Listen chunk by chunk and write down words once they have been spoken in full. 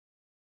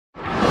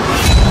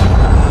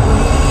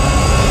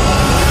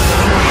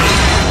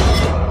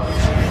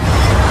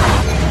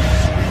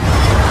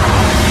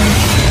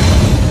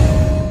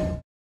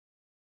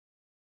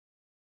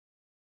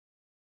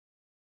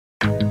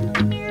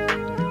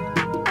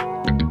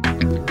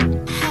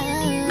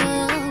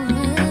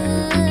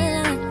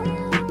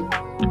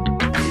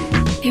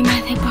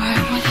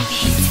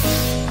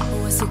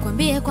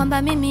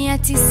kwamba mimi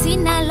ati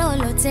sina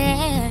lolote,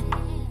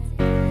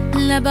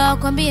 labda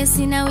wakwambie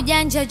sina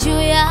ujanja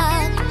juu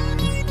yako.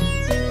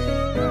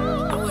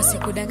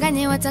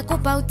 Wasikudanganye,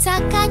 watakupa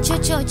utakacho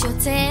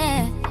chochote,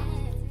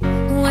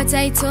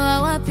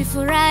 wataitoa wapi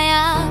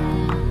furaha?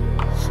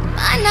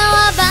 Maana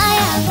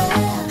wabaya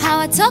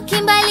hawatoki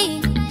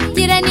mbali,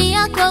 jirani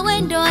yako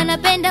wendo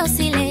wanapenda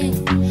usile,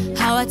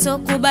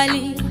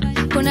 hawatokubali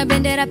kuna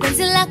bendera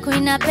penzi lako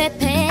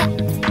inapepea,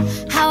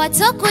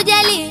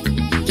 hawatokujali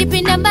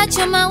kipindi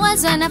ambacho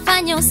mawazo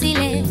yanafanya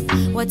usile,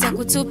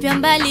 watakutupia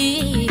mbali.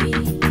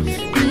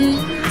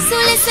 Si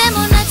ulisema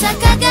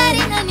unataka gari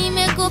na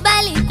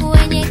nimekubali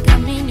kuenyeka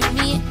mimi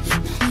mie,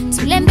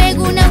 tule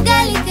mbegu na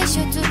ugali, kesho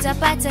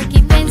tutapata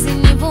kipenzi,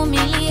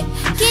 nivumilie.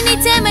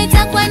 Kinitema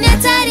itakuwa ni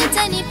hatari,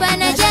 tanipa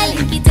na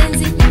jali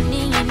kitenzi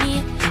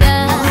ning'ang'anie.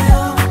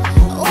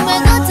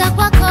 Umegota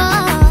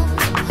kwako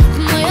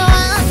moyo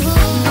wangu,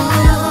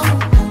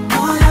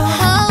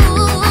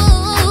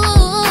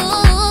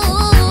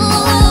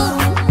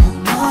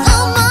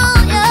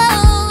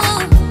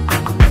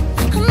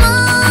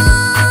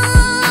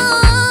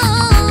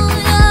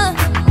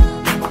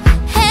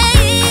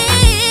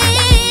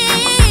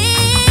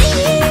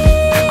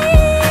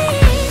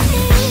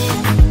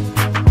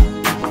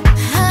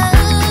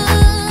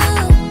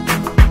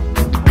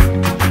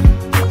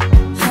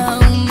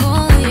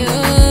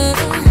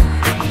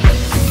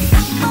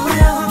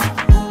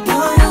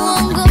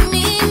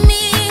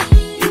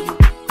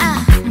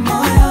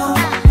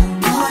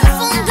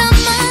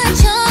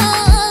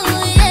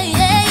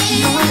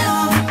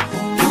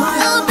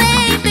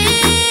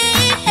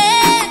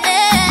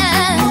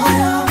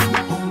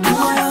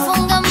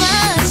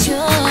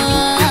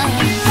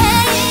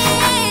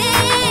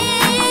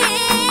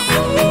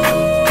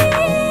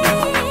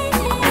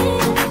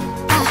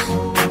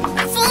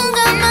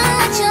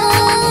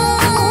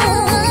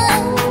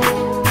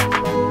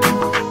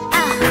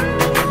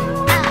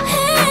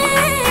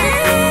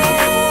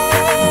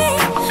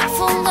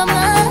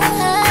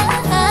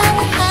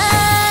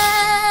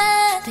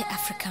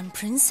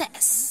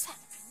 princess.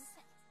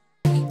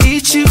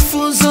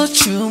 Ichifuzo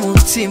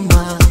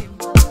cy'umutima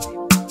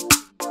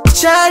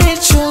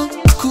cyarico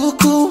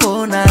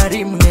kukubona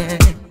rimwe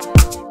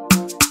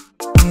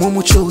mu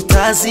muco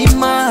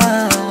utazima,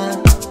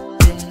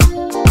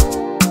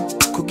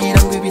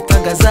 kugira ngo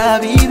ibitangaza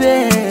bibe.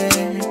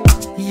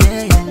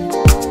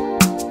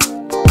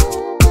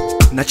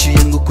 Naciye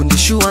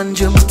ngukundisha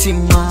uwanje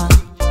mutima,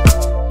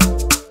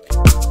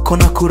 ko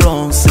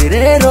nakuronse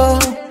rero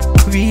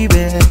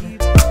bibe,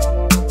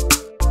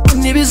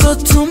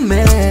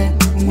 nibizotume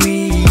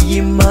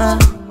mwiyima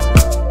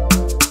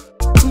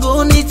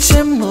ngo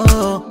nicemo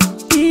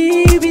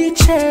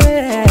ibice.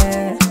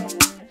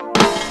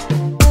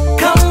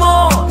 Come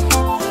on,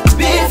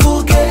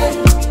 bivuge,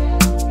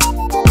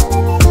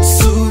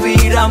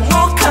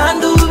 subiramo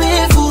kandi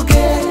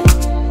ubivuge,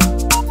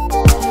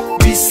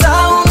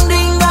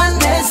 bisoundinga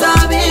neza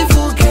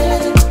bivuge,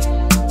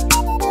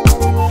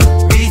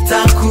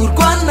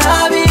 bitakurwa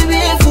nabi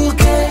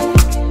bivuge.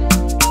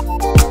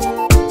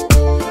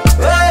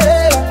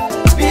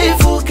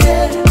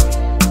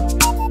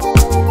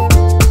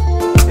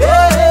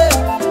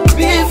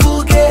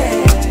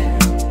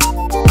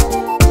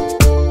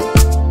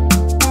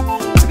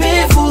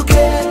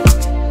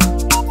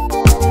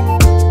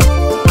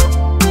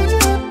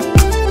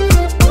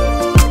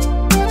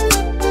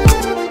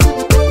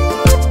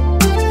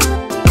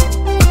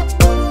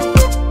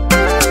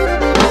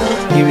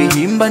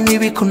 Ibihimba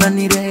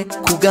nibikunanire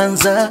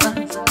kuganza,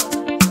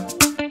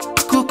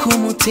 kuko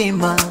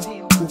umutima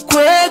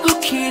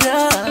ukwegukira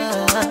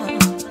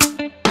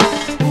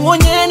uwo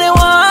nyene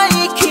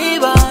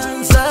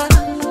wayikibanza,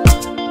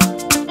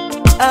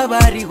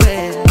 abariwe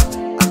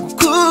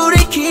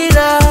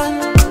agukurikira.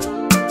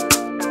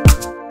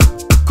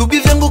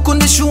 Kubw'ivyo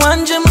ngukundisha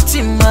uwanje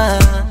mutima,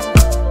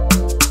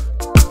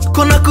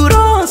 ko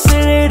nakuronse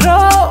rero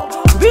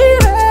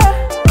bibe,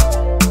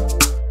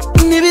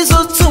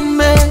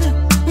 nibizotume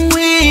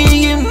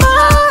mwiyima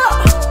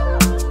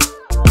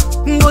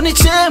ngo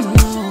nicemo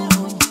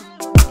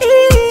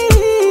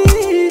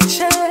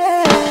ice.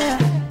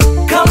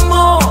 Come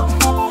on,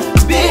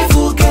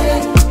 bivuge,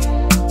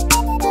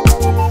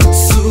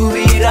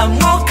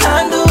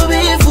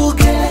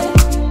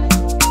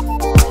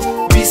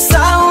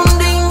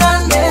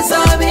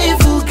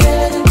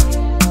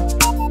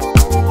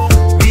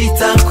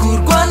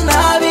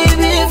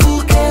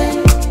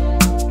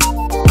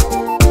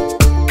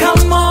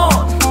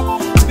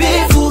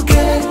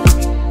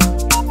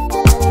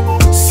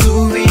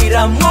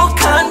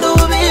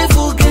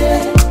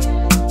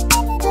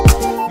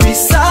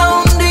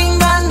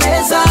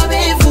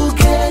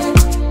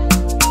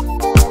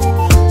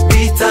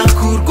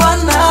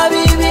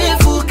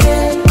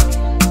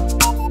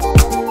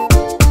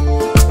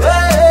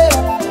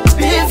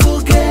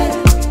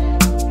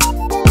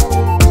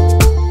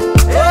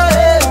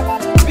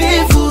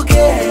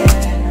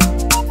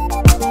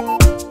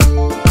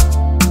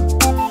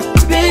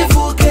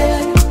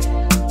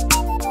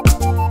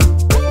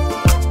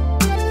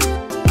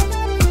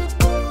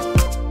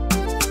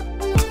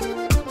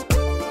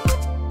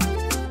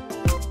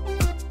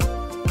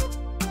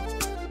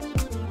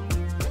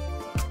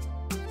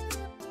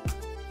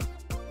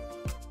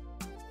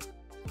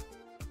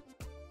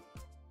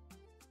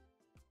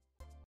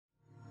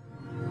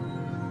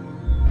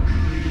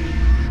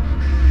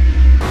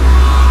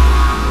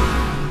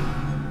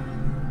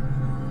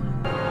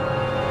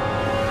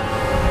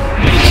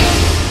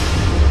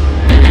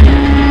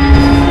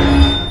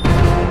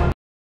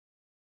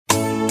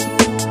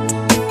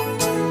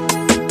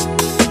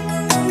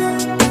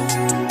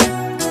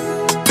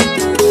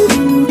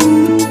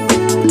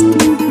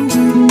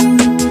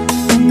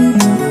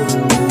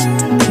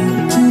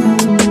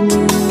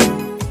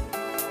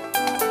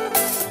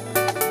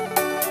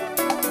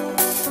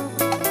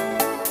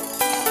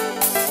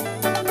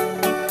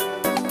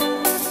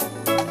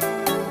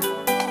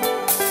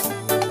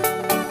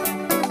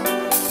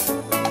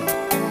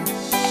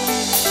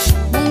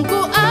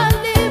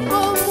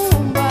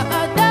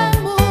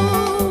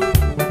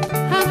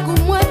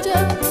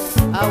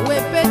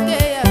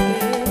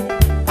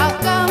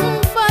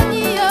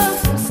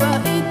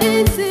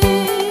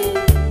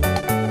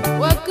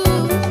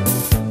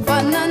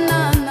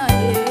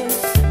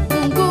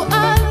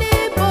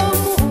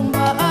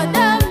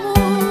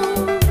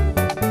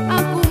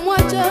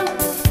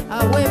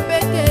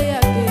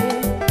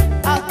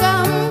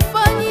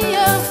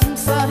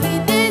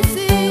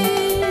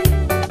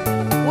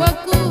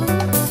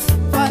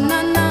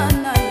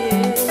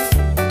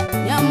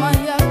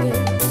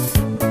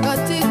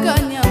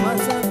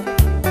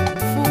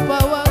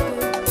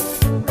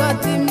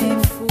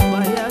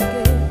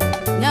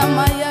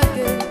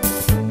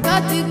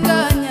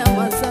 katika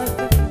nyama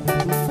zake,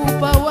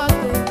 mfupa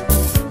wake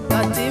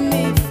kati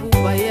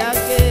mifupa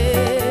yake.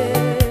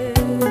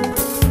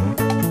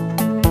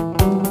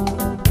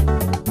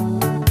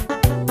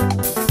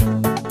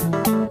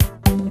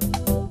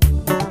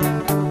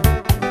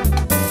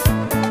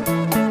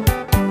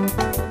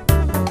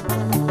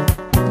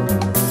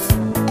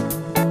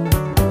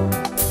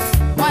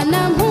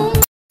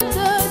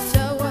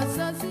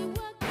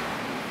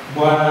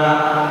 Bwana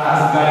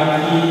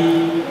asibariki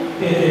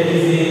pete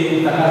hizi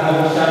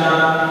mtakazoshana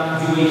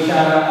ziwe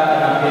ishara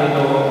ya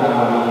pendo na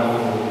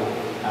uaminifu.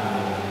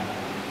 Amen.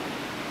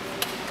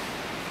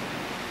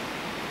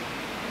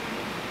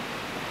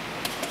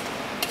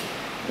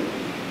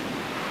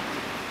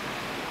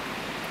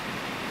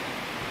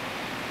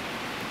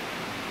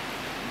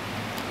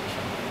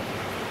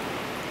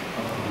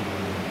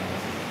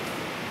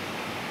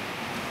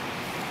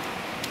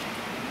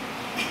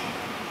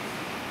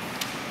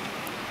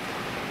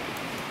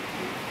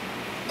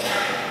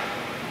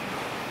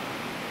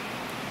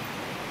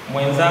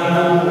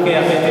 Mwenzangu,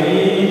 pokea pete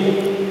hii.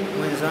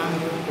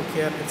 Mwenzangu,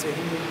 pokea pete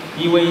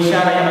hii. Iwe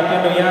ishara ya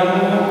mapendo yangu.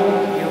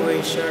 Iwe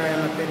ishara ya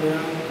mapendo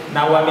yangu. Na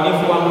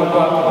uaminifu wangu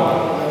kwako. Na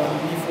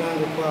uaminifu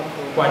wangu kwako.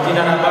 Kwa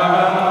jina la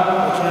Baba.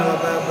 Kwa jina la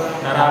Baba.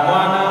 Na la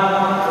Mwana.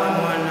 Na la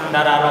Mwana. Na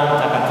la Roho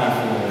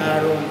Mtakatifu. Na la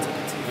Roho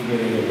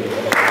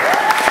Mtakatifu.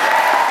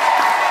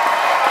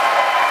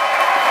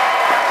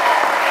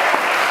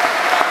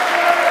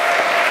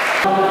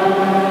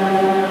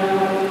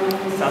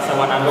 Sasa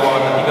wanandoa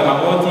watapiga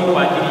magoti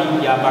kwa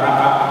ajili ya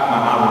baraka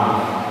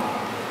maalum.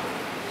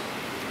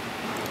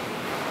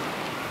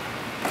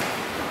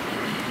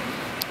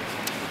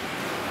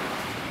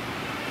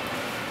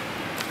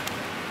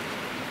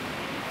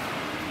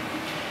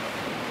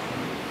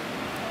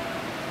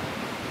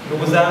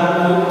 Ndugu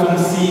zangu,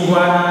 tumsihi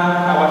Bwana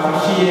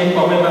awashushie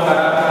kwa wema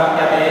baraka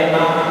ya neema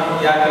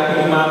yake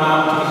kwa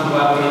mama mtumishi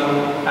wake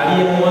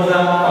aliyemuoza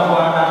kwa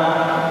Bwana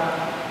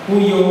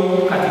huyo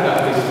katika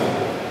Kristo.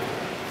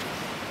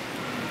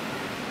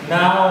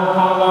 Nao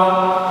hawa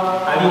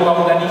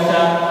aliwaunganisha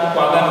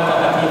kwa agano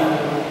takatifu,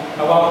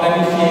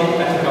 awaunganishe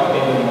katika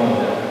upendo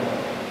mmoja.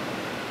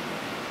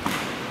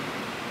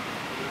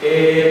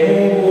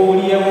 Mungu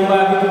uliyeumba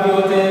vitu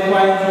vyote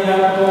kwa enzi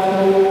yako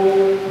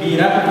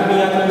bila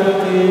kutumia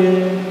chochote,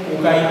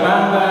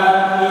 ukaipanga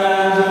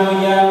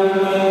mianzo ya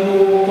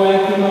ulimwengu kwa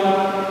hekima,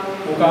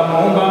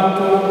 ukamuumba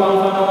mtu kwa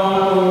mfano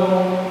wako,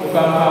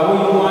 ukampa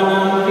huyu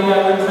mwanamke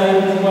awe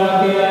msaidizi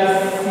wake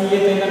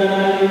asiyetengana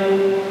naye,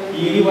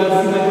 ili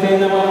wasiwe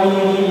tena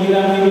wawili ila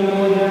mwili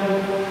mmoja.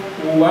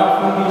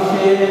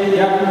 Uwafundishe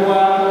ya kuwa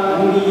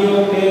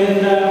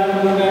uliyopenda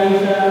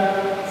kuunganisha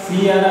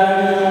si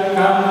halali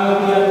kamwe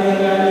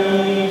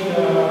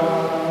kuyatenganisha.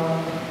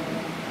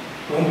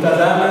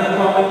 Umtazame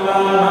kwa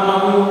wema mama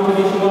huyu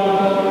mtumishi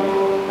wako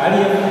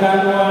aliyefunga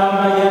ndoa,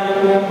 ambaye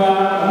amekuomba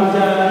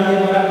umjalie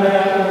baraka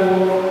yako,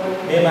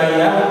 neema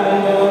ya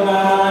upendo na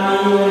amani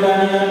iwe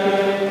ndani yake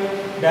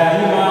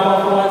daima.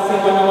 Wafuase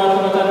wanawake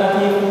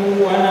watakatifu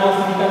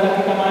wanaosimama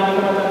katika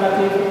maandiko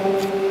matakatifu.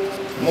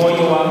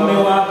 Moyo wa mume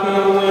wake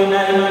uwe na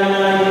imani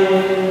naye,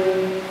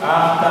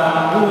 hata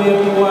uwe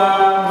kuwa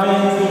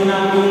mwenzi na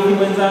mrithi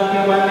mwenzake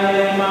wa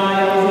neema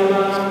ya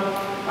uzima.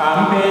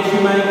 Ampe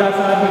heshima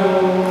ipasavyo,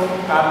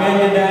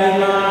 apende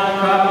daima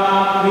kama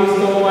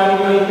Kristo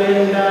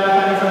alivyoipenda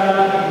kanisa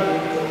lake.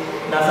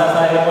 Na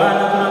sasa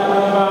Bwana,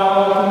 tunakuomba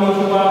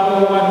watumishi wako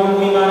wadumu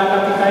imara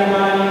katika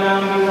imani na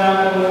amri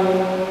zako,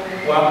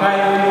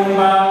 wakae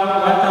nyumba,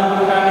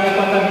 watambukane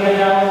kwa tabia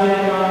yao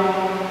njema,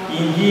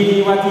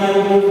 Injili watie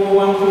nguvu,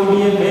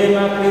 wamshuhudie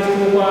vema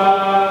Kristo kwa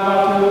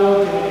watu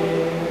wote.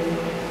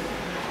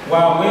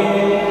 Wawe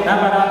na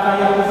baraka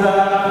ya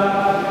kuzaa,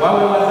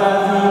 wawe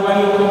wazazi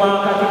waliokomaa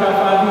katika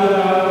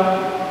fadhila,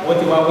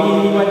 wote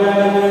wawili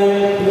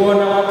wajaliwe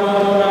kuona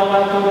watoto na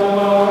watoto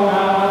wao na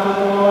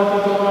watoto wa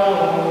watoto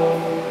wao,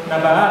 na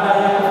baada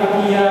ya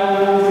kufikia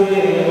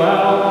uzee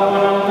wao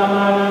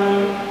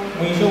wanaotamani,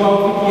 mwisho wao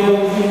ufikie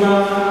uzima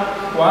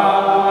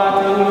wao,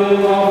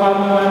 wateule wa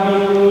ufalme wa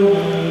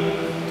mbinguni.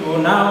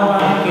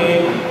 Tunaomba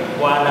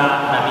Bwana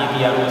na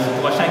bibi harusi.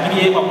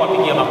 Tuwashangilie kwa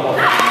kuwapigia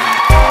makofi.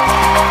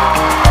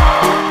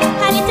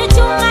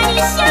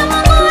 Alituchunganisha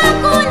Mungu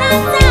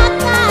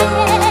hakunataka,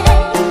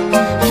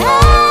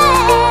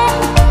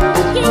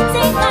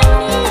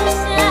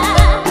 ukitenganisha.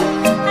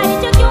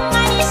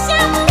 Alichokiunganisha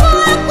Mungu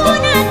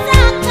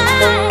hakunataka,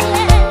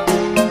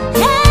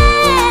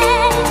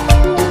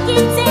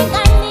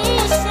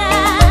 ukitenganisha.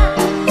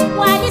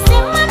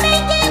 Walisema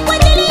mengi kwa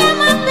ajili ya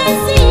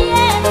mapenzi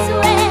yetu,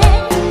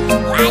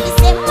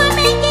 walisema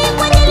mengi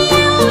kwa ajili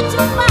ya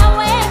uchumba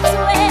wetu,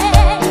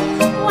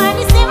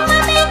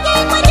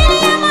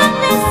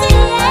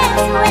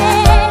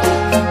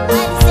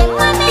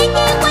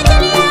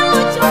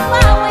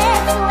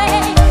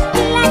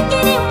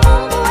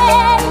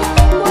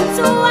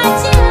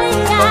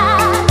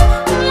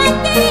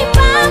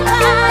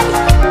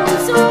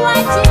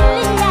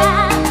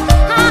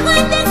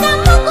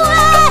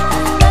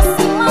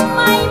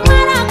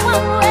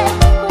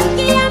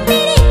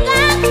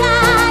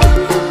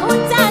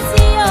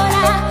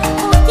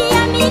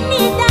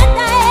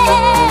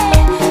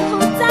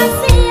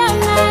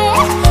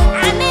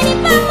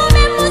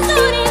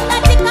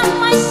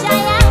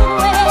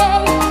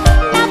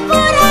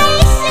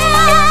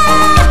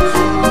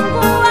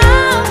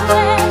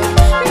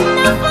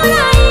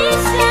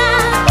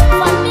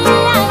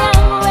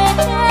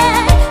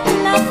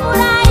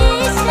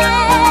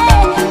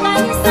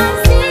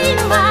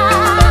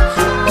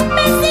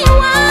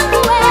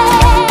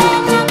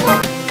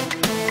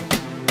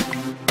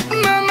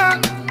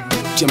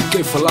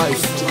 HMK for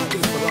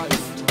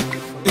life.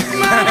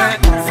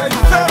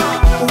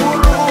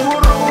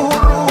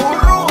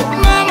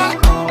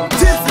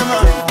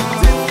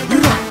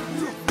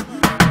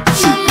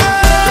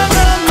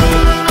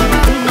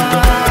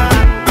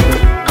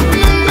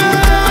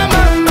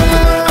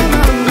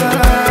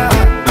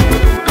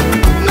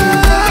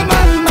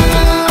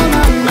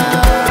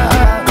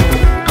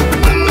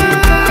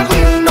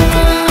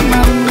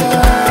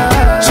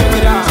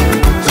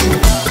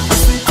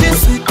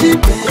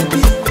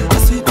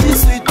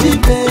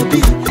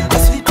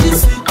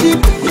 Sweetie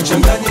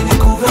baby,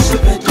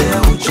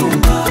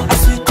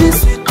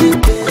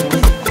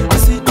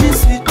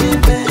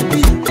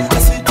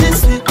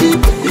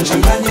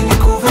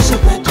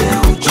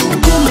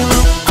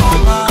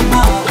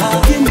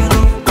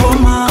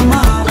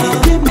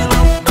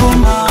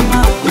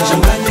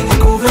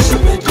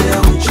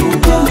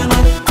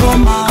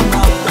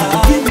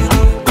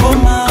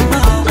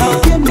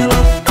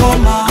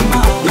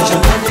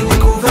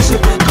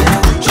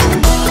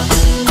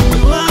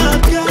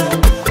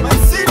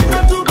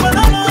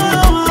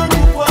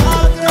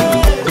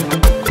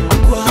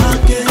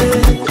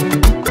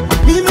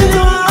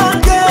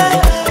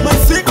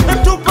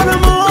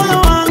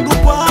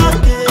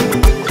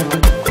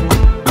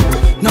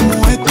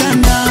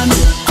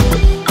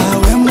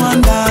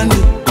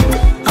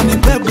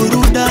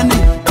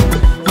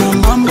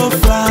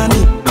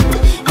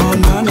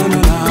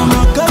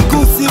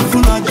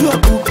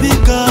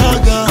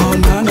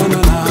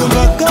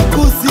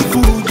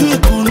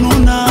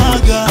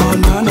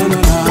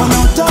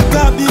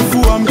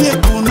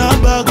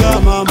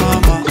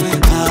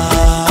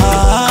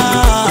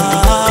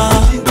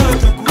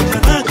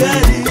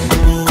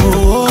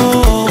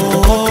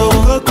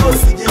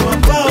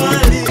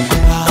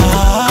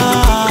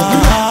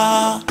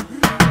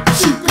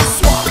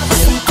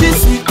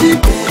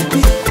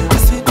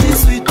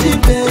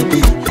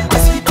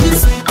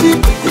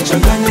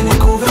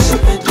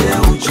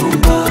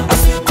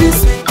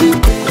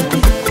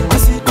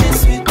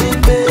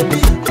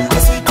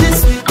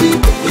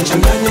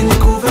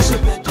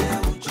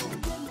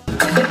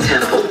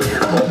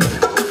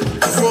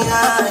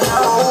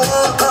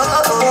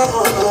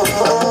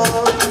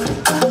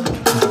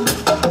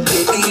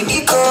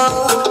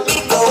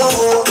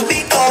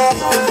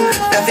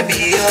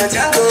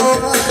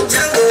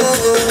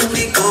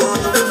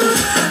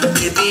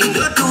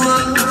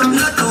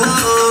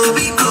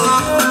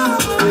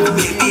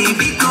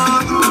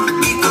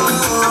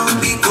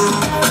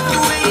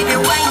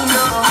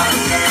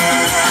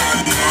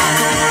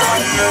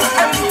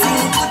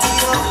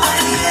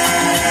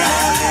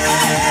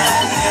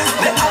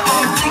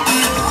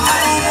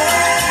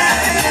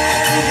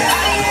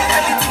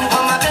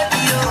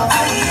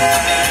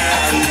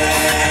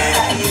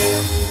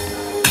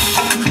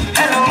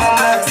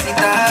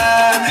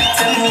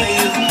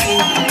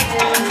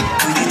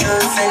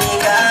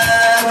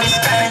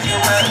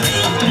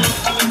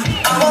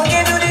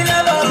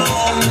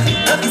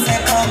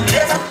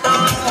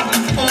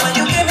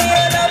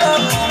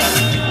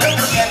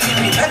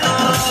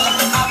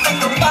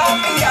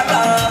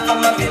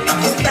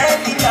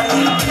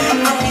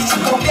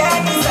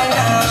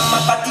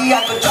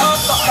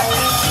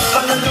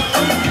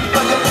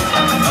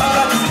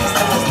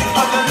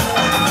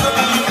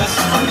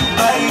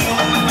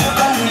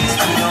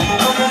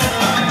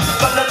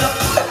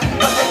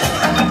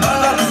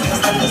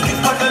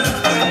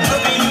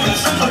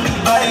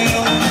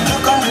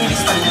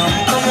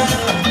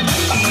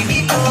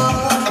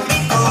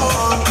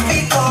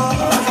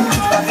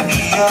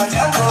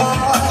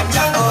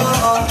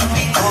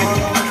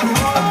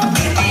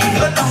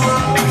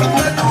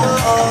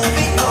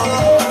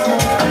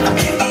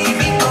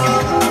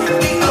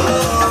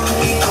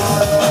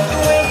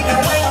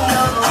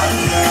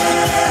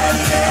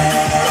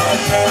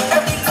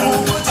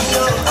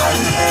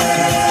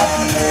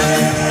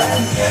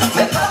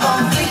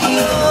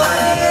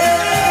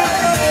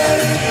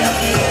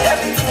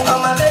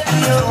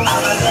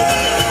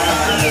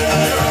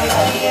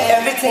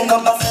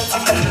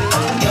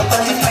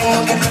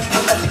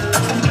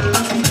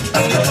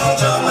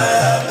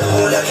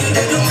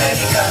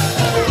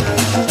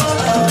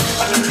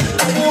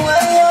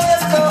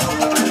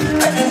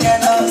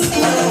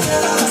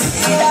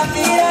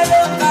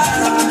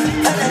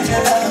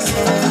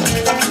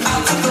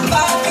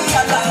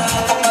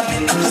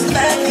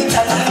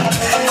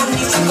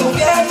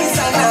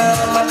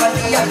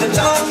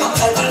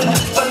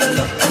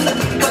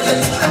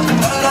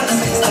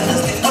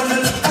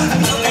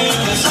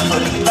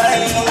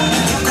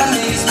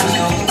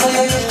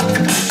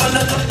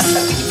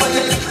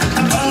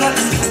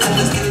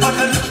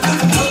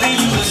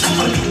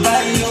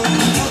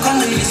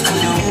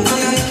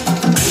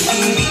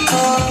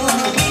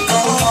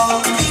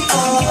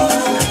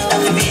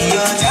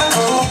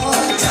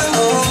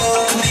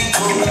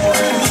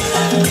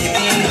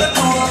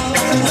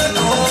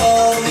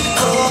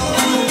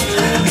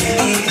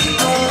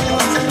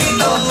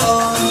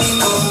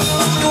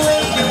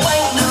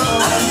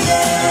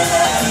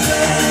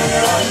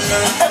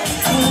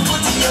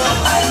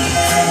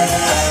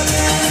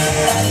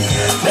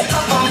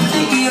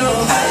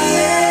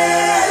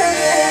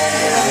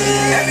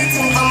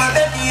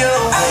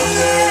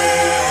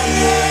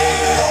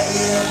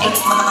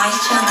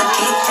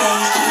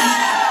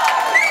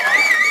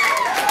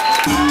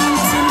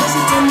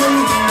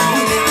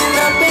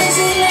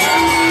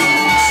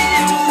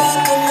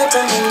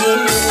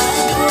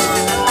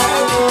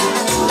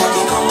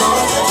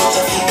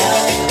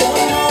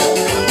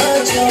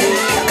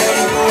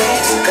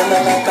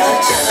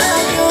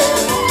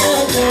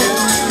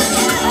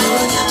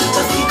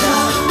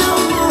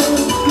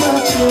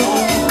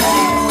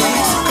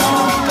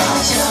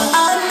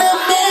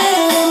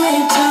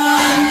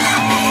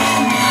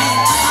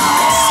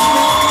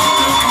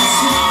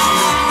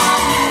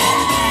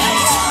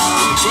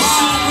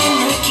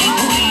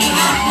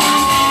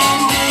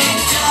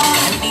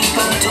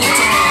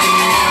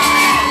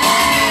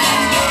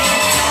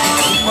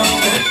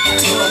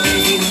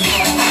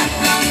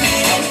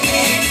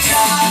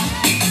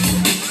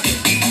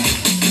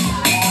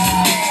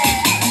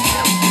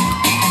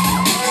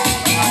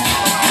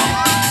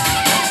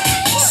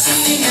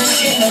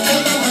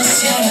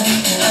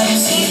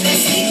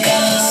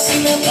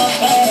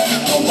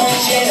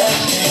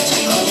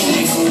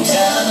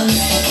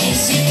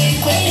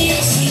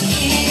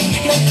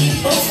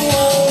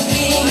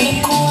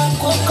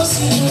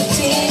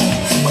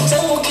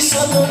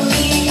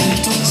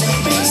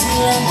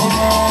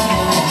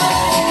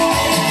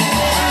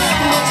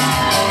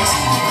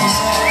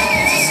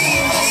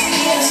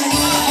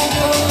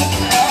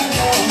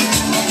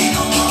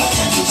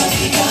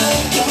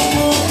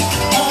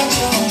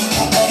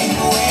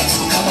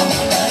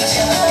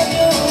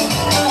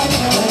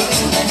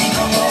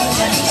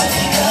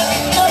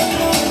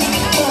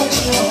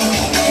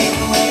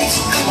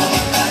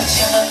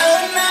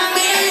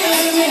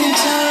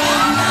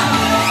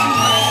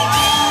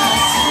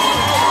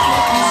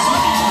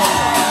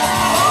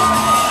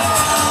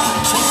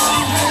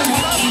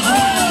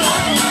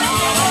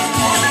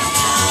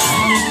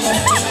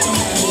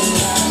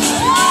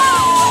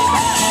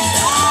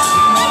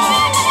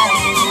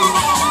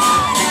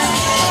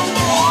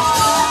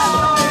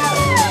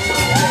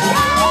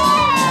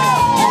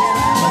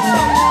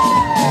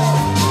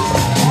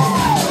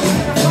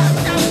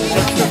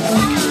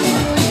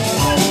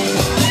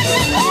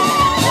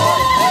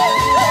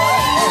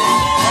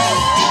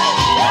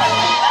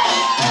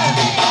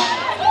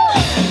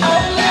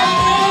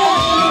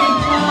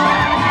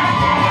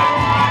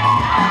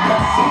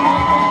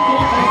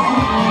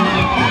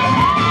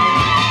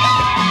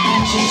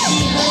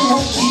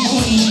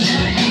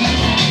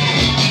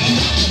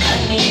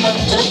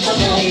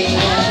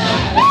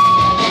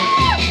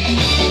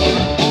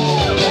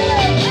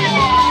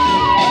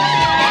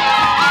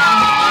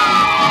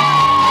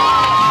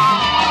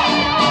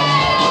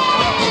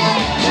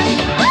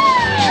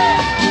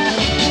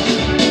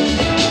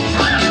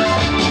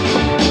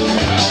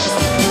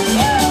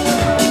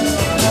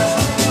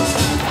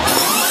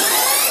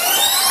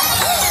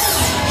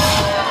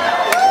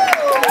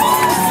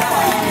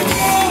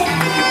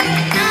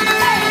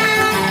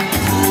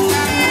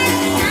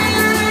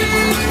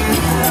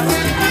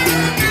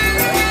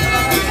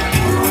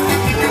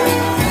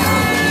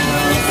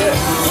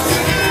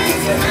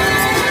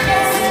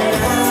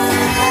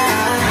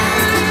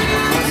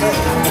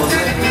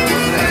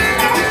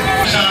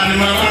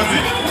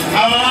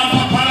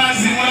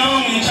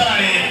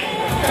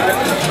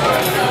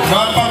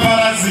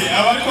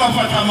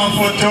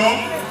 amafoto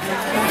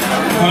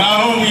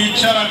muraho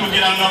mwicara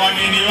kugira ngo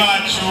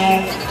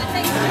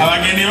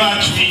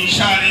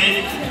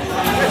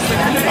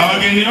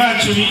abageni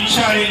bacu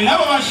bicare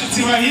nabo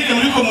bashitsi bahire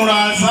muri ko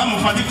muraza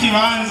mufate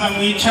ikibanza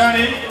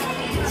mwicare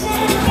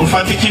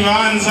mufate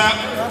ikibanza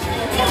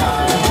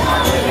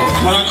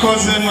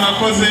murakoze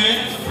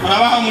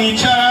murabaha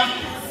mwicara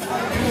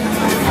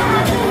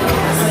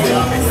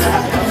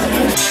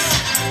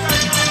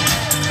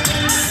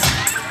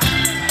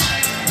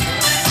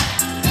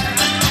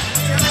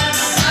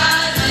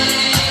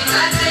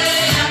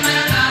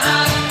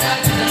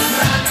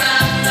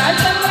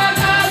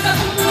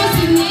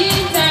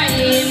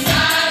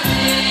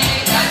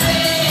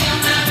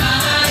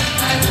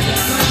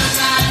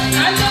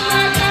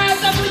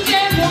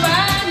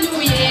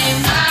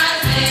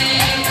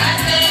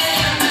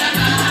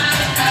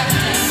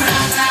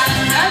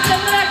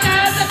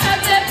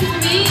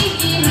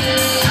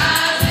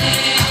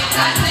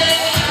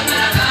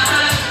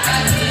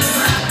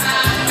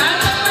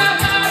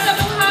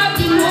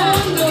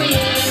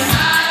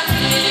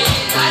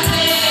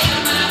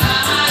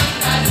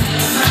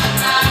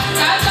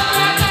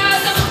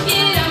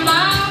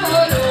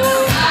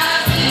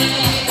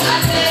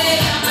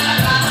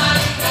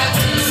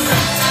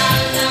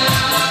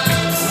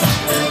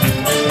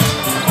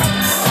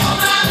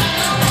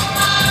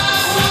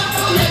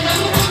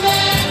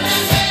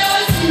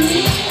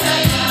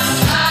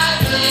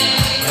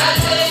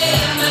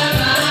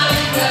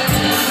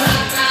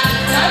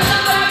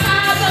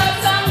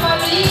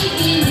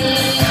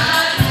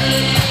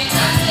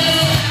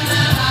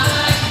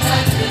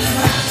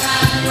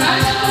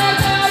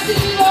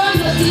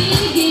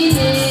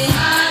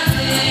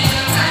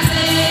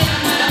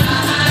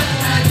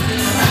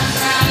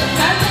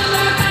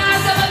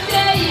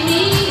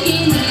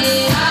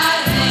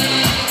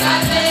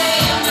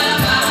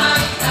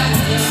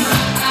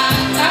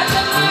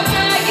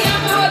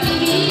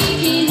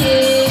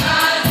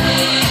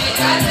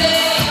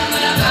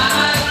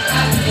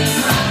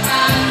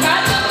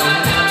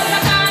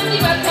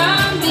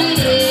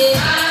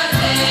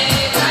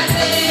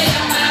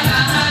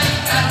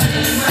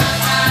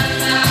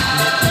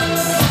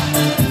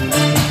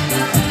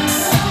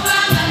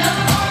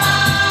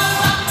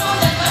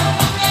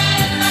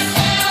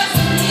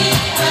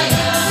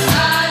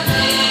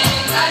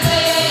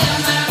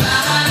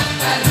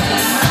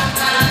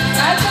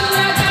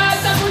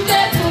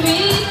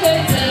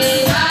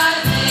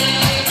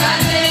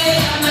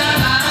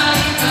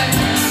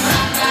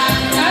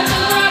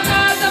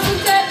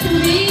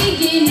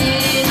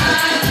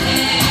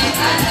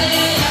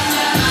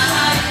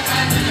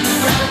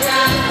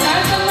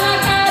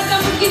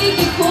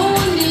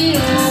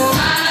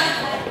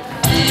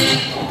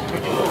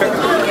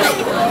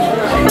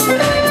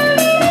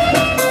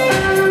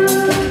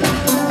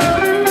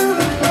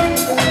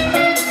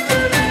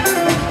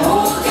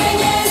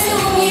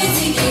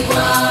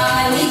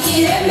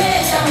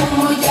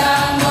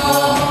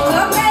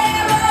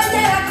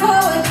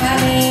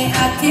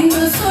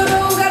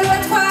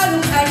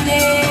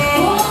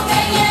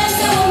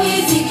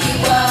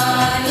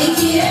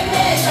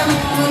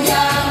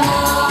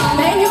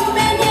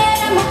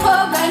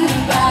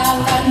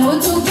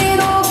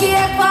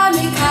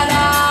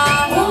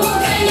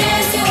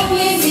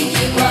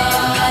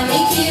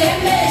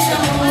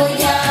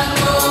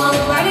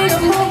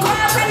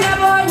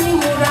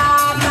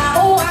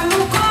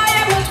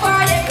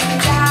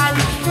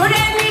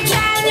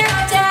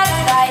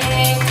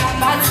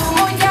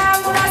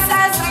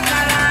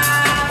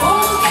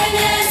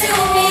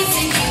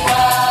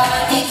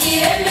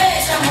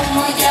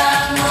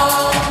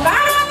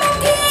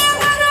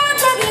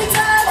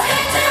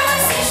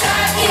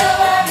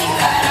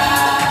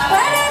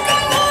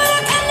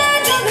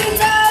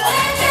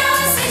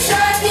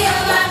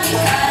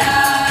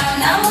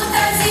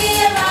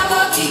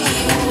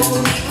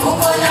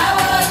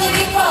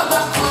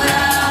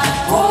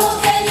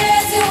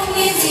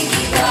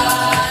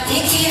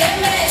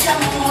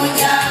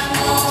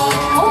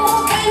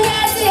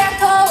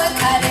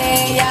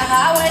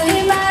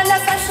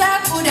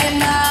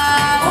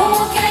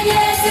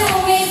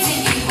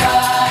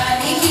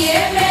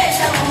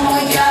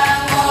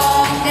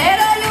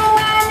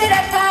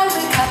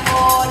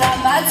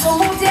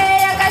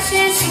umubyeyi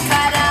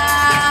agashishikara.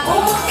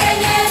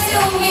 Umukenyezi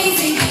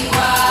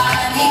umwizigirwa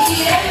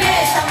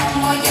nikiremesha mu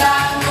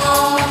muryango.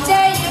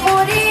 Umubyeyi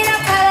burira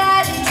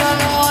akarara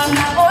ijoro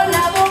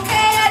ntabona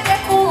bukeya aje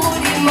ku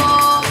murimo.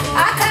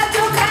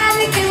 Akabyuka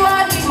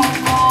n'ikiboni mu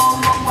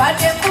bwonko ngo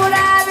aje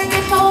kuraba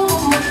igitunga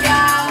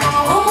umuryango.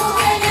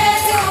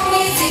 Umukenyezi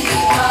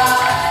umwizigirwa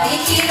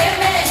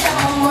nikiremesha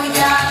mu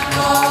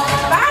muryango.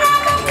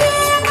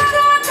 Baramubwiye ngo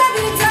roga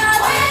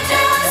bitatu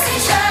ejo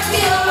sishaka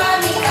iyo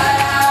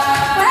bamikara.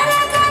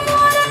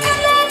 Baraganura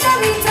kenega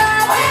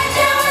bitatu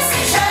ejo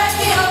sishaka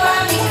iyo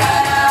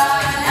bamikara.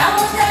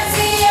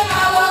 Namutaziye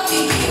maboko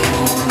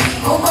igihumbi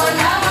kuko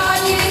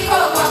nabonye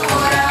ibikorwa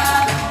akora.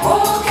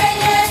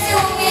 Umukenyezi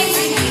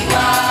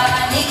umwizigirwa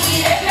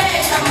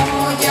nikiremesha mu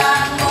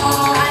muryango.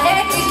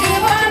 Aheka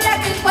ikibonda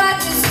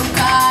kitwaza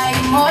isuka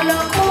inkono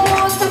ku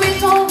munsi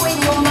bitungwa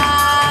inyuma.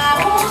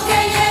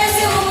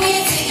 Umukenyezi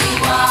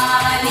umwizigirwa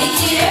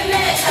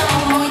nikiremesha mu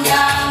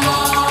muryango.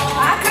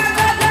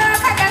 Akagodo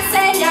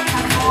kagasenya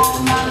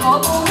akavoma ngo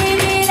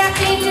buhirira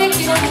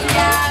kinjikira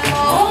umuryango.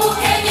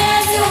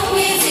 Umukenyezi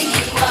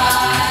umwizigirwa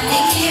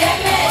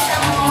nikiremesha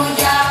mu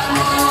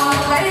muryango.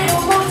 Barira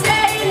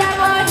umuvyeyi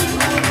nabonye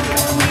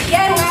inkuru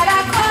yemwe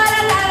arakora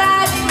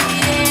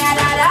ntarabimire.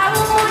 Araraba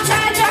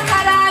umucaca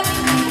akaraba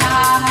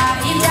imihaha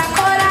ibyo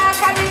akora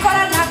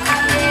akabikora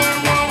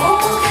n'akamwemwe.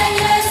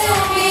 Umukenyezi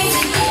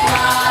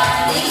umwizigirwa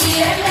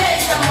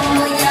nikiremesha mu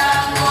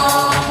muryango.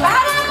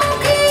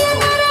 Baramubwiye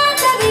ngo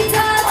roga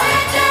bitatu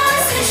ejo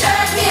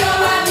sishaka iyo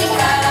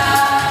bamikara.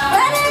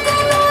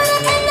 Baraganura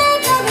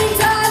kenega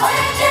bitatu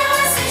ejo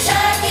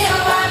sishaka iyo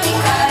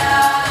bamikara.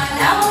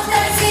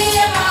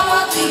 Namutaziye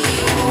maboko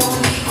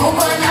igihumbi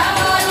kuko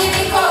nabonye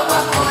ibikorwa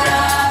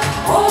akora.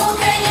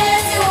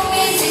 Umukenyezi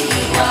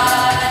umwizigirwa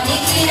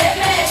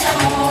nikiremesha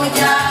mu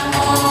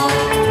muryango.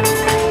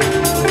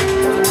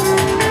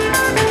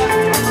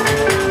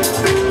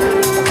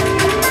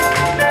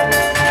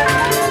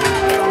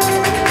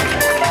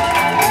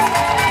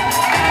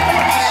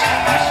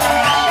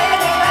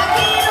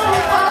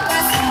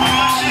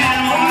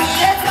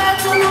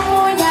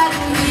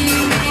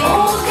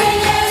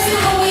 Umukenyezi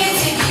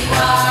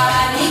umwizigirwa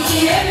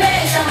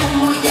nikiremesha mu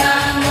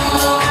muryango.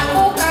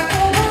 Akuka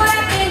kugura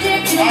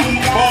kinjikira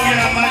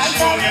Bongera amashi,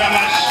 bongera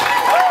amashi.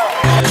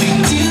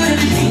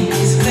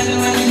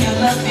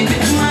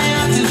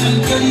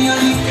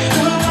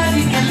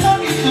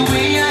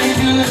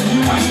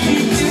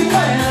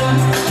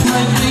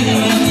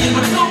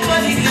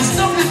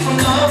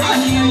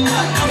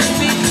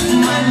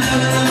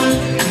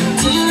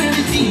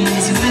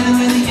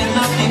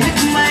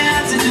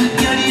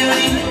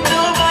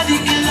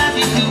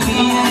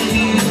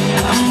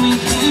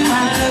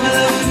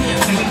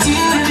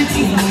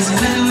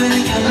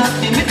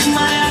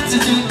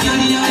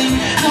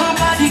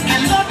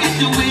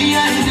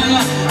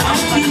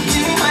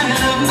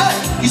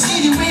 You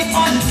see the way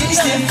all the things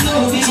they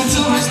flow. It's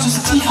too much to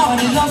see how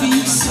they love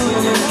you so.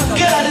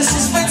 Girl, I just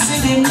suspect say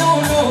they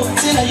no.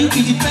 Say that you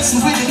be the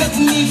person where they let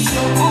me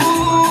flow.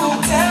 Ooh,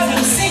 tell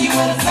them say you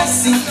are the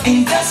blessing,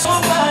 and that's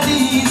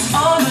somebody is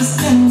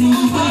understanding.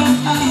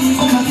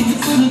 Oh my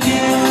beautiful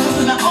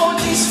girl, now all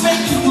these fake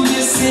people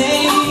they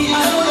say I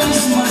know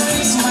this must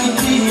fix my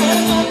pain,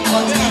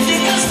 but they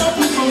can't stop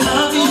me from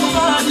loving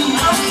nobody.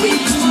 I'm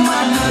free to my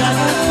love.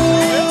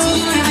 To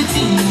you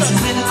everything is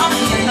better. I'm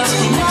here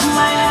nothing with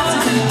my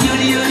heart.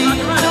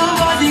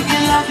 Nobody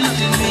can love you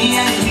the way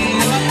I do.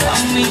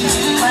 I'm free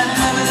to my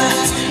love.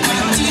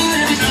 To you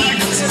everything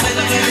is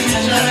better.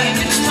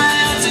 With my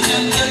heart.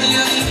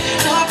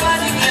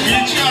 Nobody can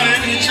love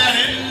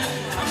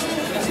you.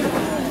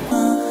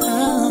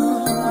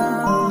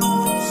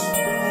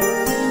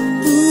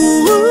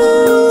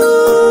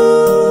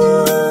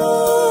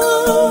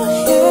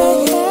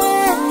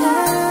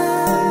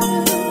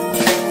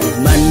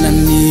 Mana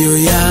niyo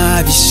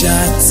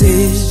yabishatse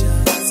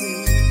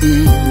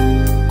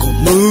ko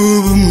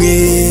mubumwe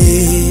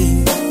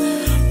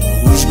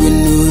muhujwe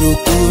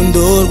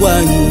n'urukundo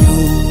rwanyu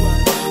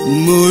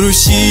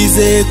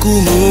murushize ku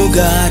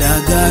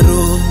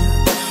mugaragaro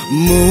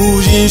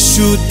muje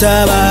inshuti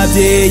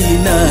ababyeyi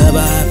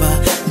n'ababa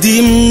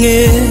dimwe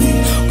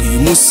uyu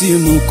munsi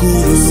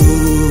mukuru.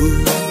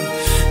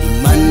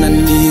 Imana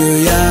niyo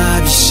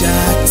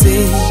yabishatse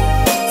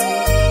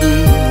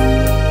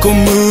ko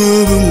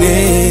mubumwe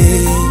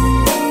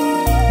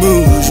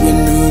muhujwe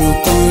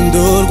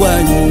n'urukundo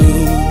rwanyu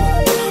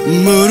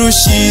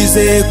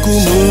murushize ku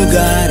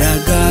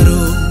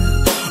mugaragaro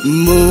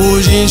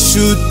muje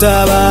inshuti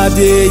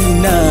ababyeyi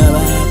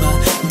n'ababa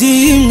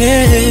dimwe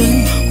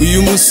uyu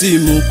munsi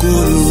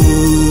mukuru.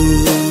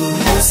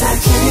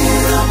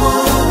 Muzakira mu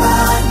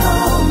bano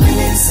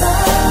meza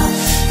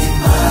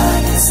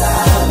Imana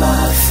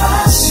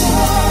izabafashe.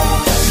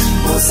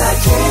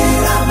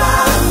 Muzakira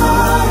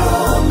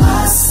amahoro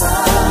masa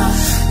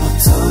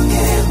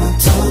mutunge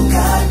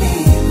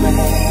mutunganirwe.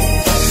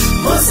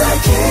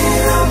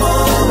 Muzakira mu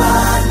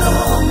bano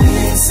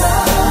meza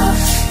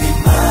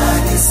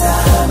Imana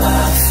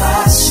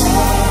izabafashe.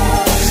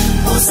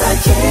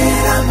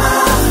 Muzakira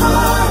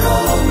amahoro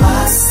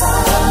masa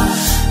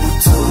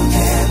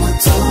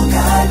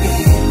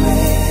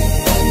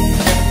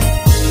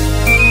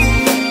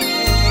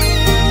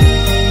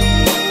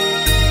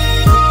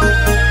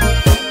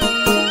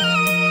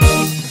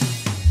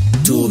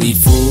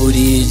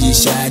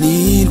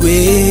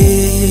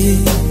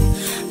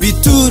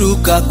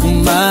tuvuga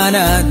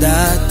kumana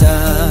data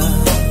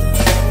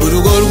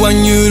urugo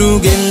rwanyu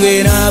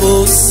rugengwe na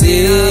bose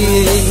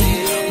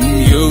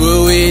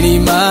muyobowe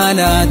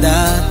n'Imana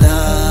data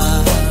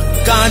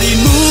kandi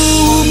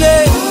mumwe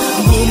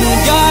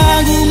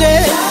umuryango umwe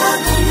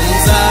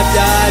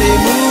muzabyare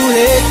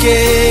mureke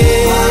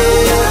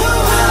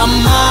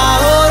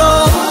amahoro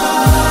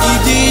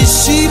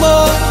ibyishimo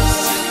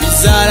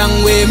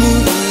bizarangwe mu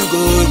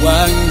rugo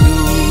rwanyu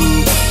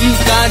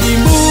kandi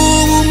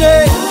mumwe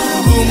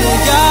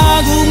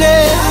umuryango umwe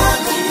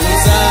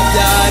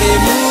muzabyare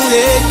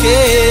mureke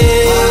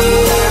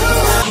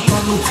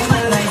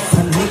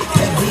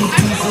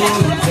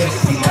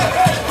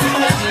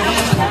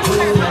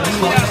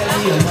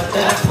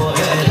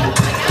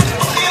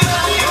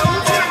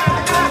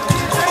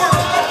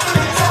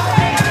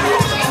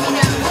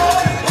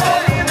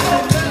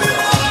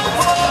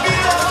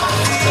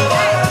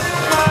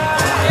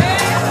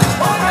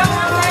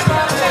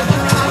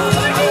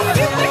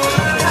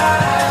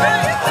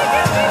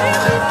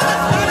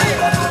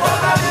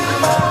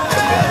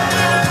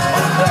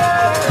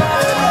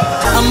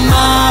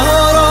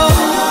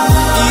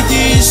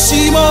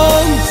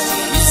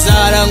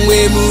bizarangwe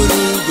mu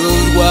rugo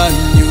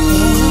rwanyu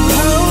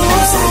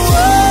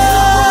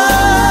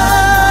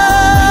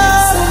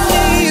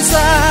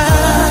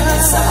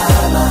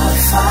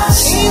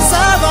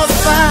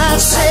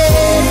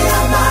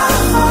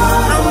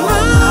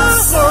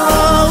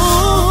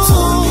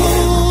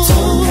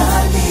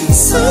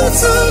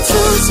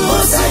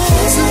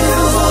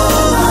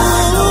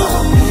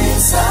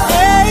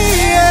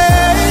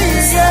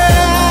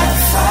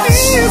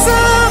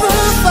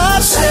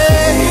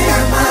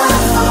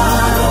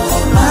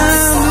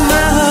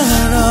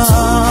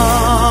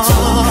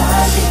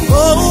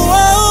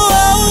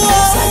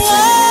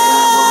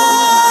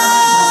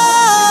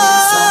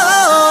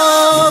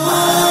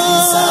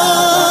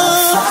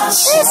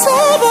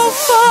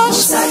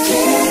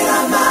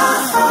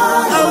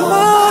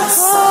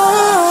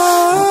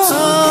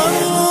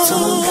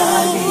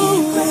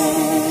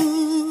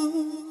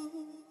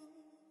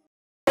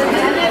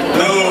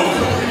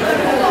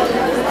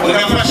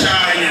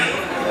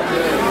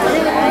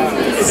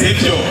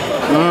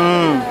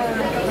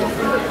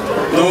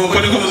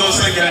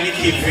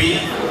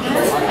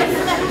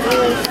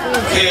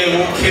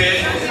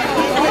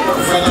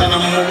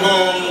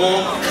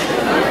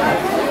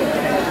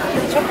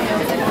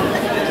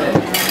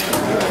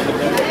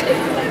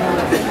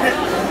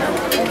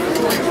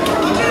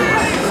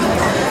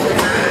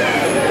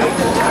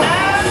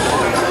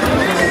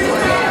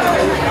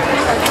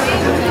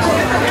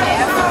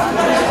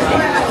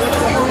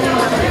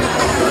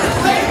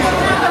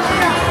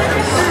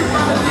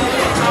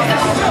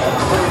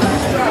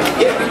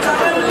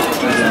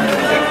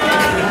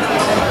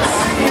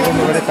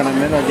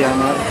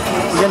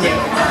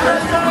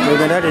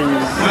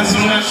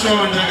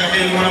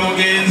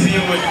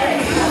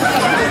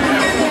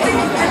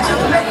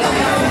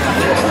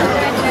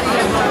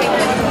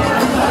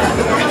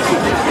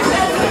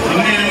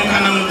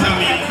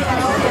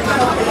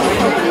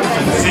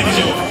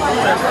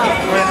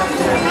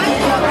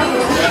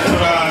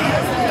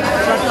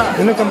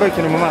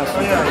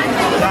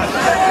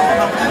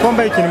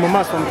Kwamba iki ni mu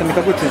maso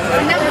mutamika gute?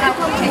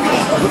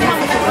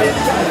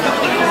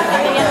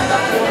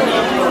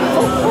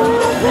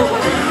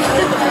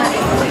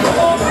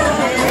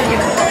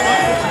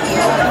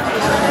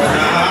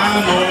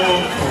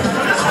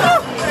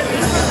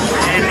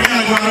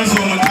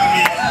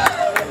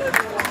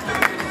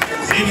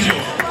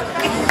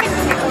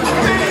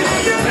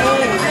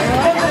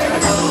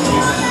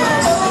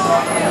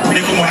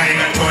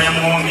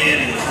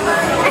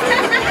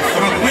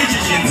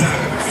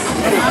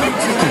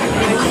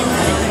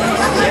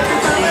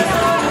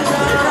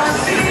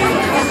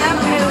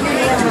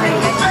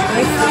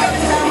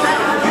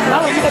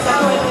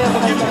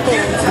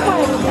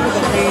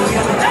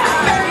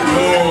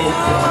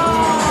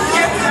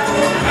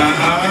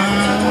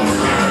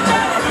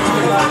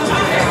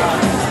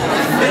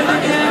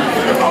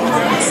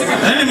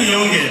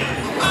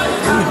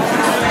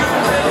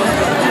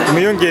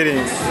 Miyongere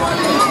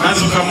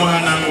nazuka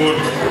muhana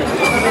ngoro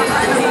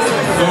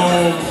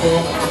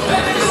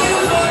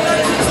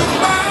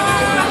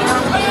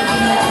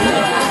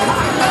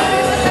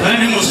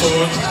nani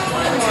musohotse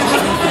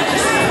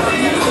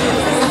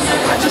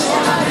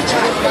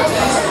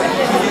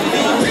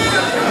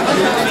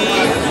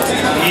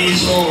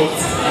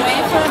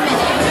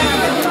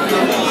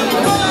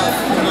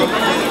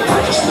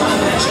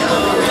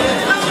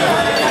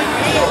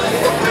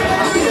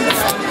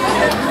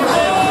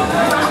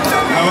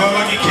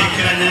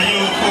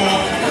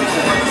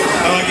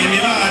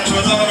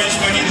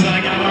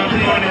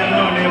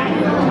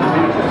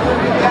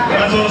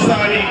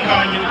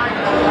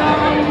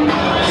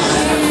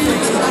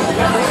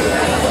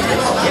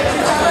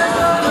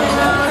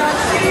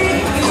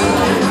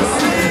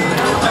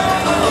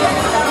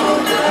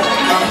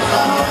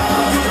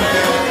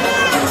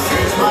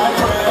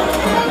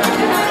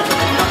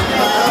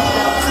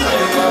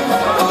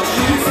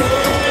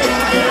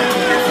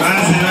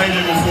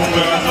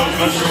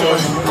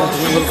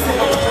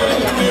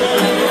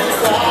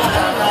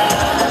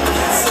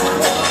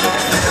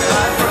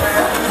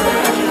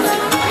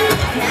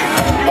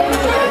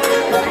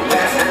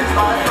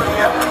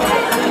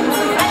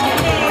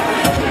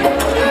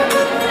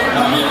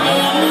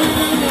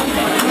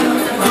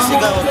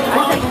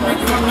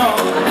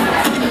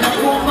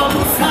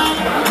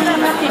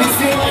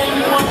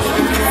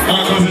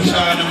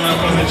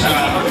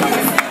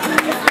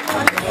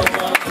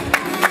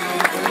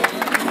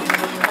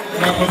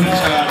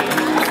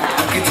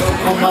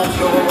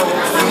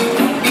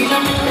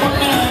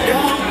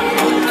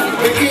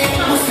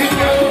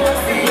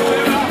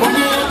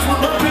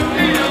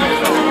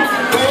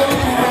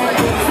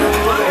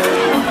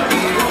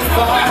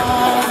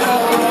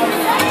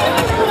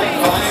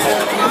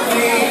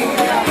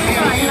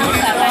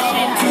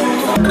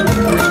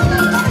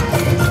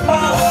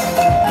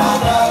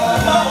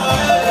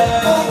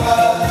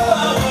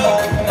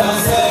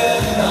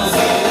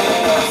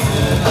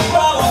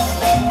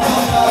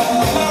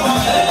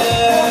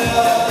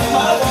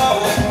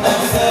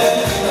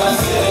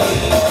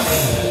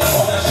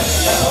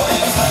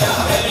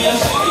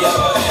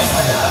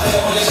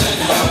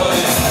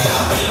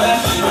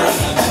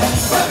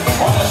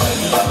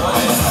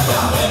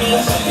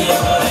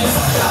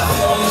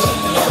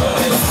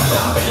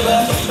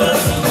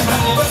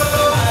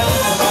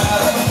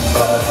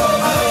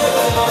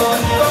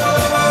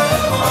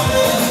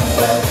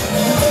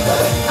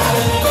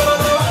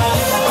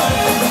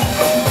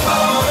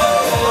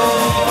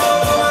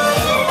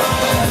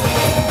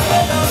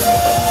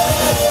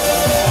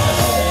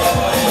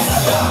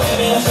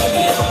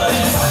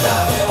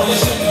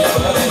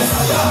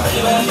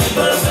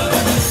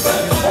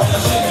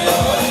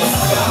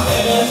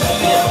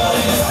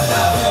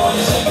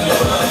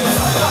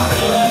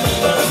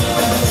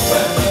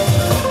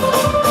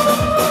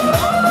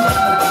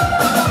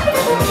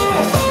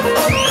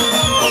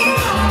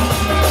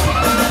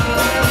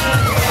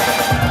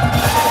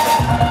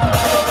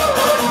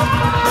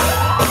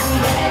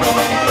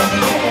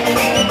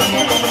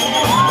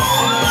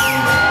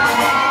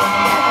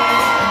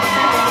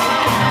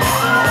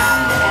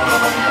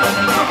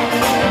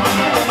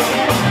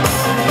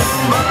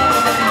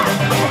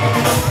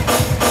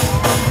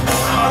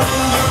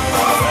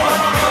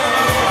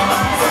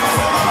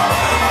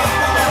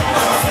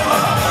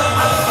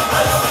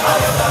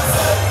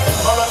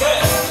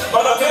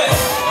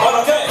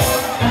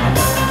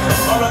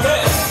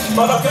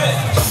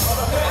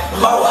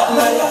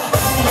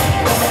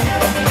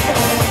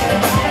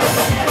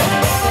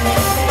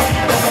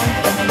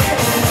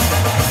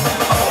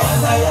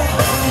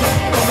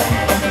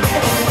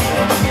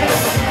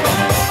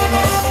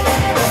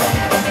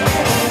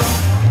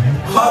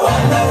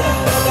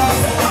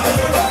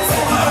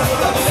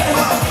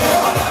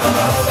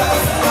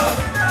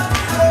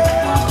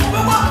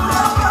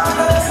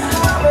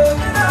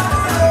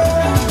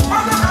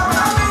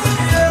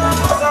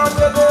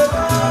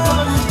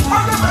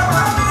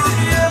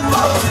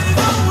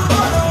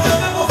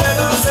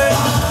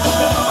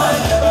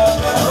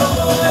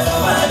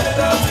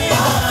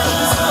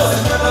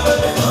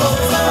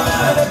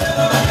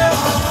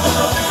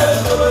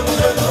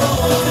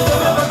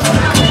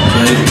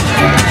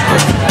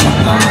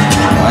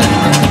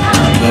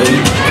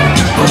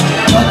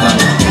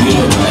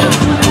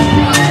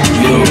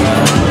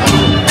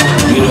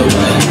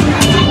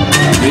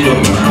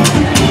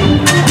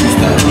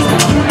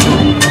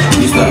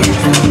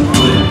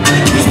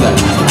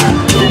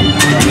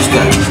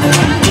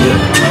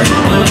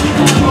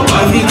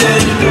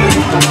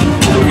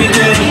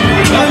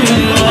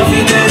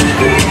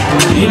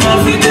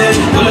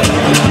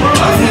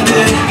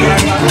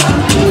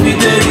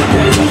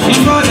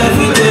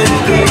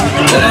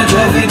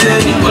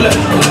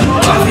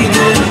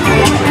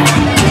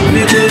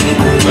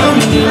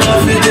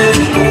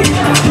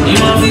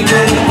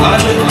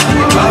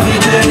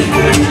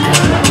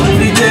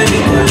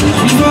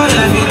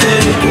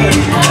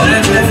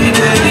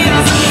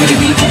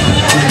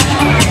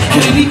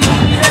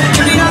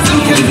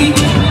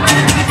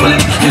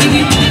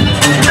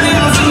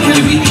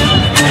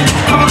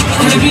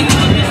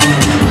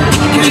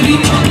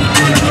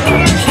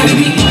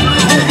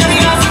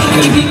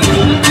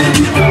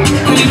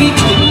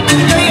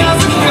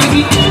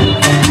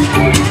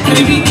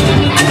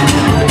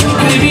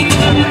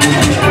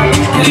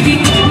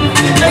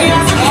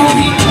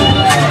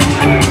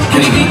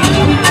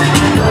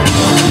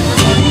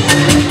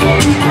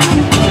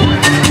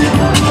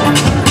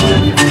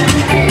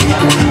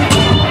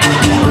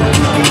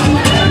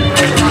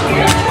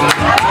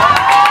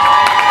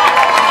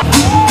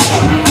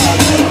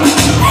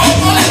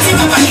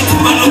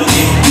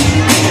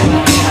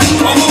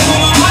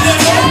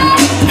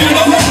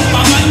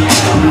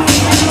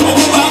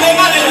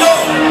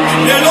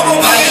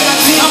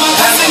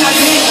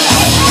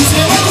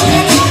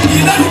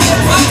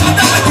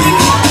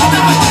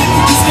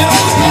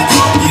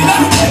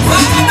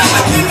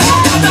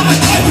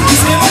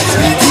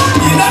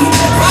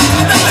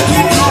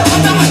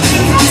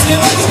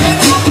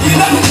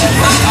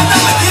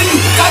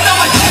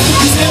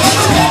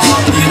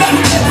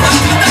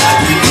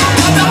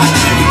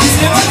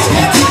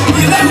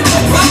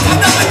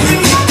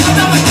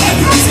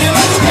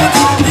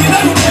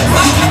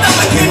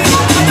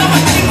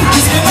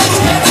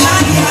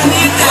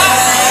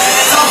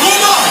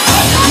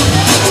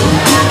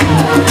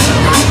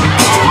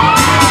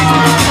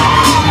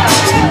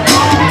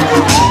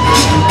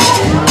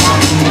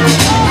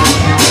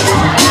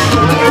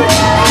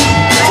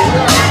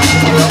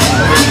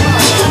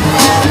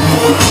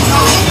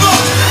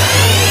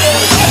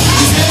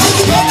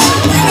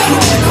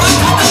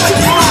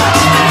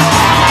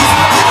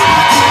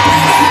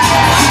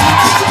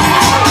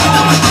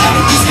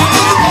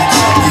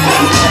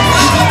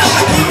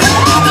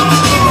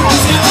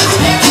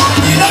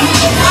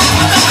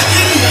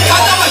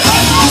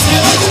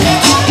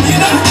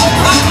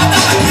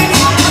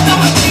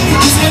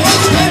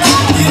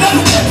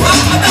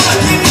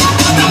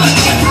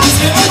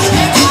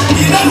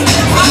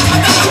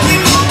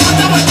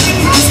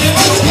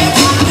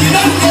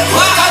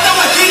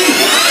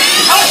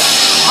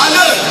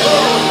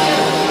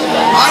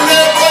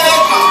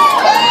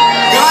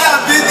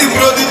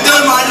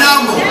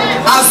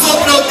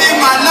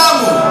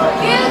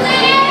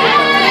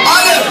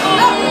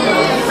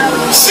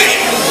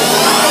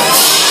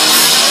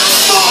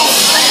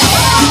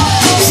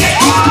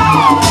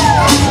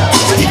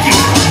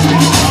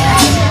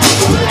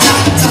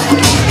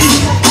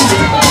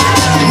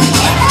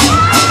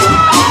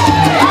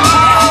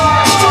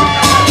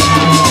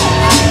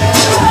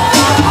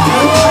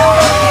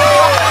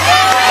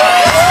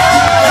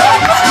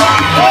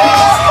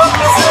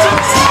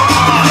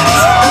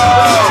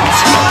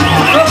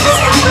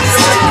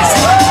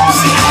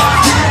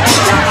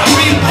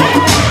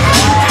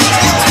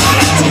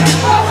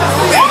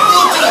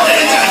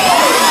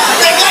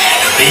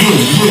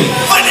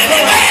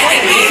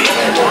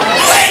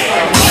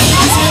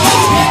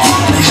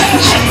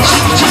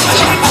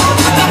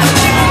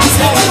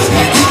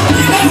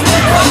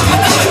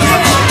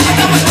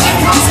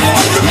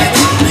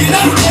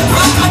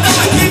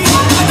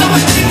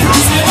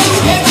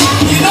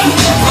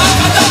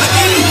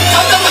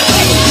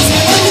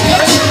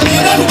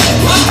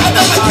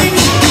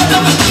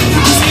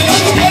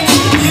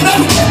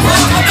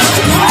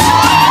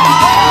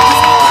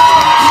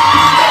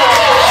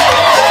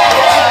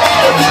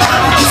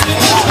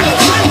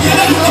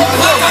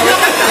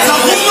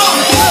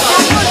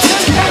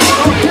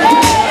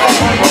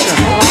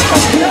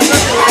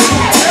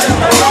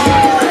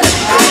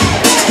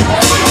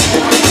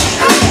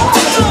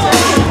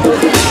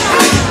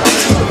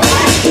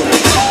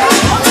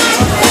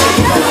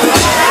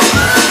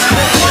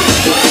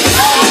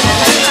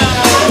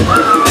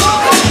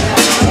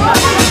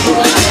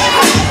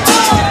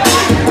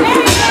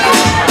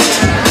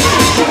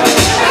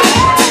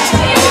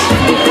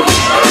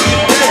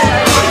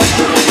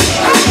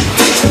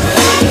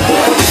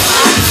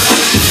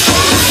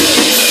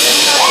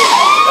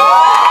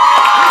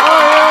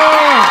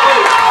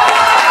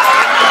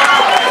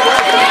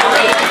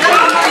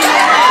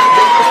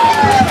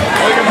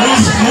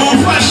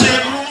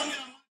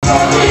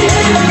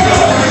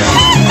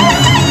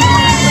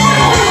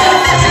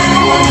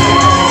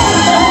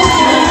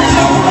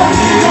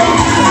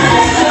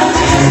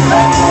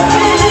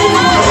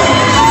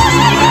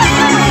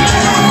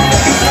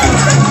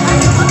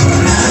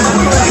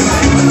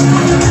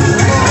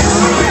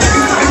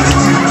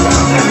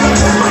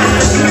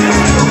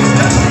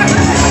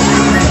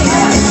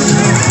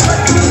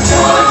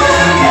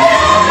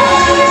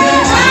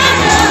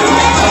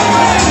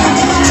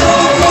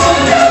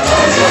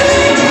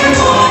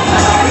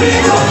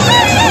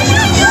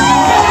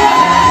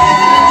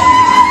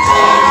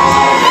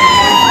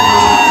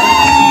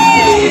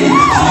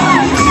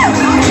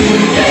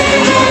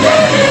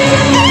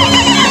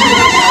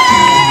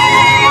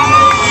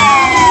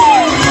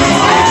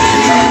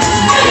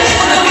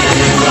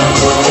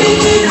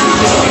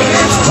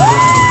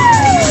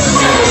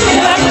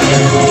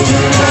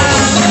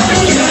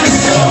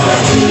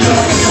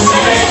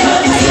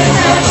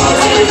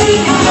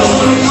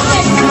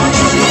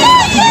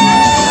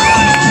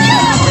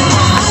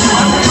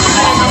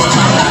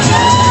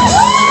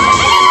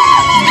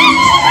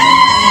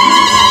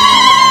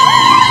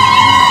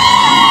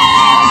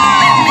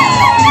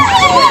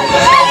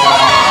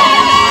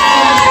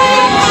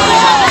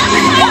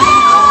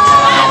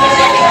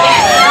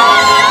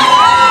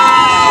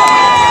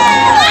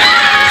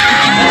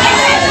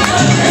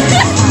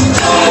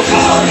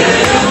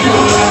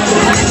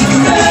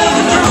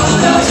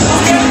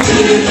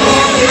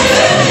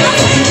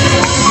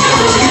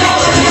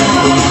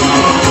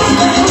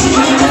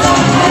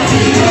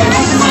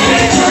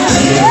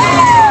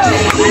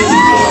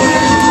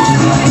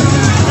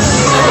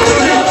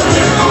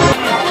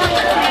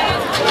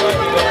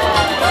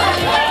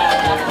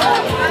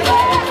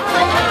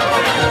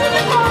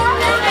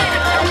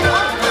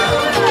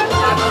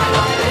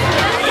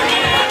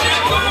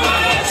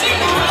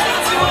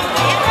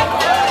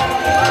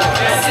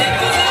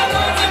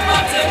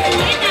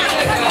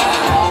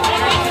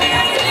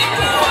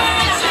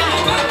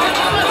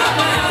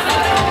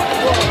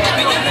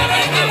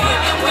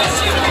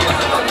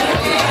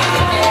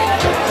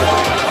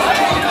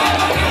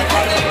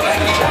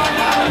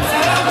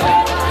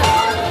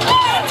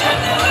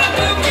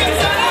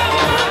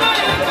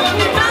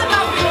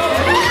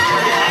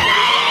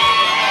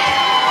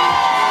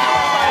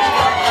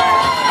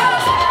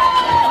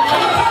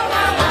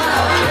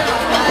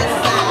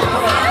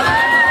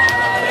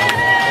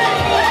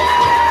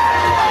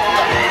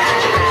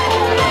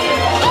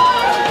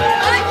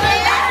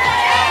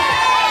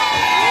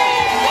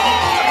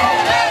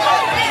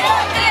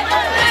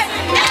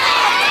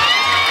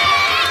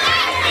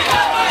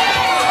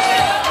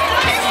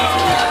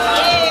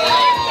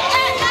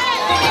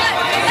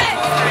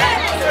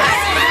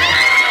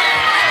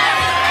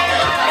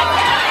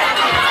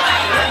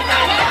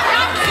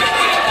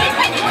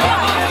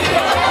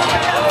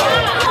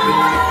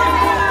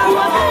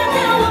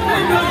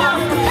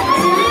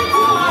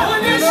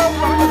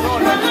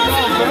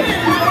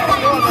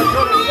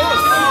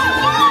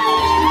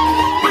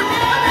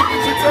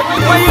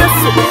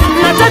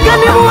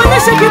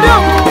nimuonyeshe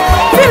kidogo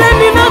vile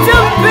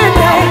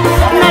ninavyompenda.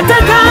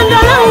 Nataka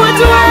angalau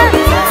wajue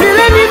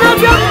vile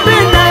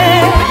ninavyompenda.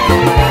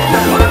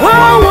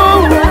 Wow,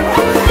 wow,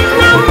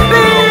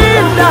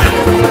 nampenda.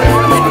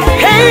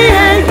 Hey,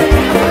 hey,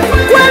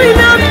 kweli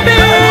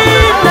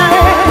nampenda.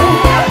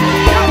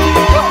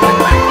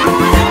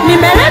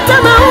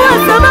 Nimeleta maua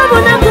sababu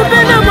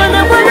nakupenda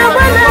Bwana, Bwana,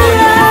 Bwana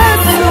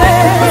Yesu.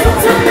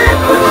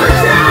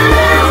 Tumekuja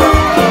leo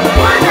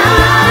Bwana,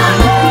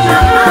 na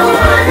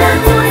maua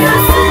yetu ya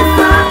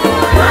sifa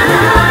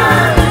Bwana.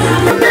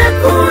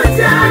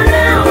 Tumekuja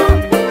leo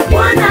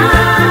Bwana,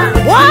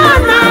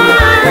 Bwana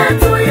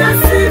yetu ya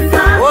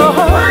sifa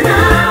Bwana.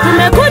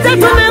 Tumekuja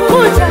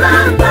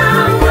Baba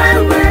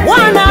wewe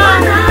Bwana,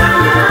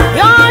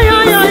 yo yo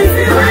yo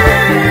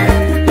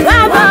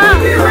Baba,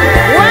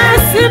 wewe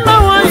Simba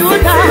wa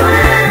Yuda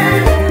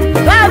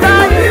Baba,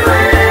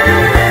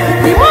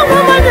 ni Mungu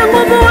mwenye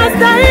nguvu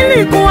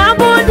wastahili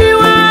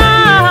kuabudiwa.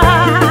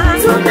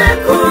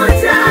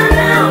 Tumekuja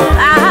leo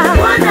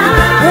Bwana,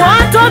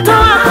 watoto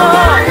wako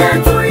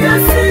yetu ya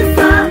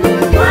sifa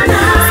Bwana.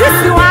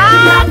 Sisi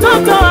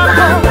watoto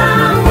wako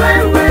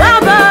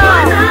Baba,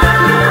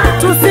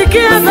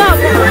 tusikie Baba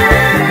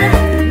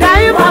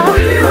daima,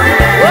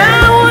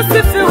 wewe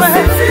usifiwe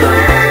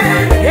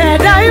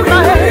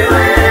daima.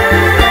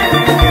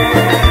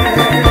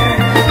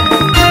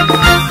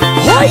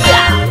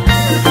 Hoya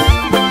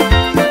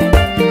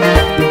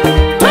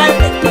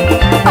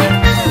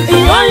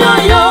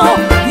yo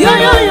yo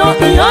yo yo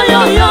yo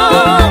yo yo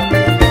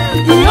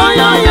yo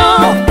yo yo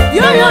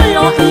yo yo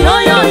yo yo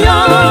yo yo.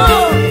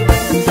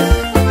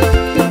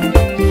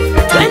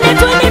 Twende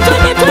twende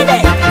twende twende,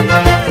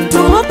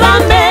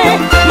 tumupambe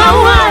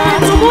maua,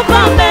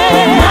 tumupambe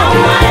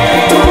maua,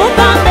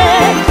 tumupambe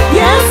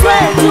Yesu,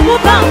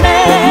 tumupambe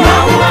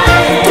maua,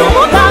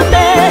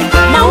 tumupambe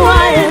maua,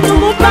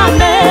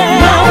 tumupambe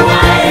maua,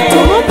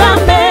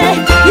 tumupambe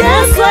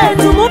Yesu,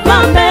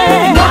 tumupambe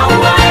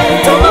maua,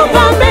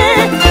 tumupambe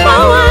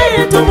maua,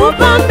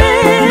 tumupambe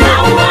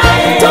maua,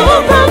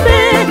 tumupambe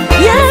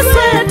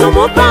Yesu,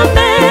 tumupambe.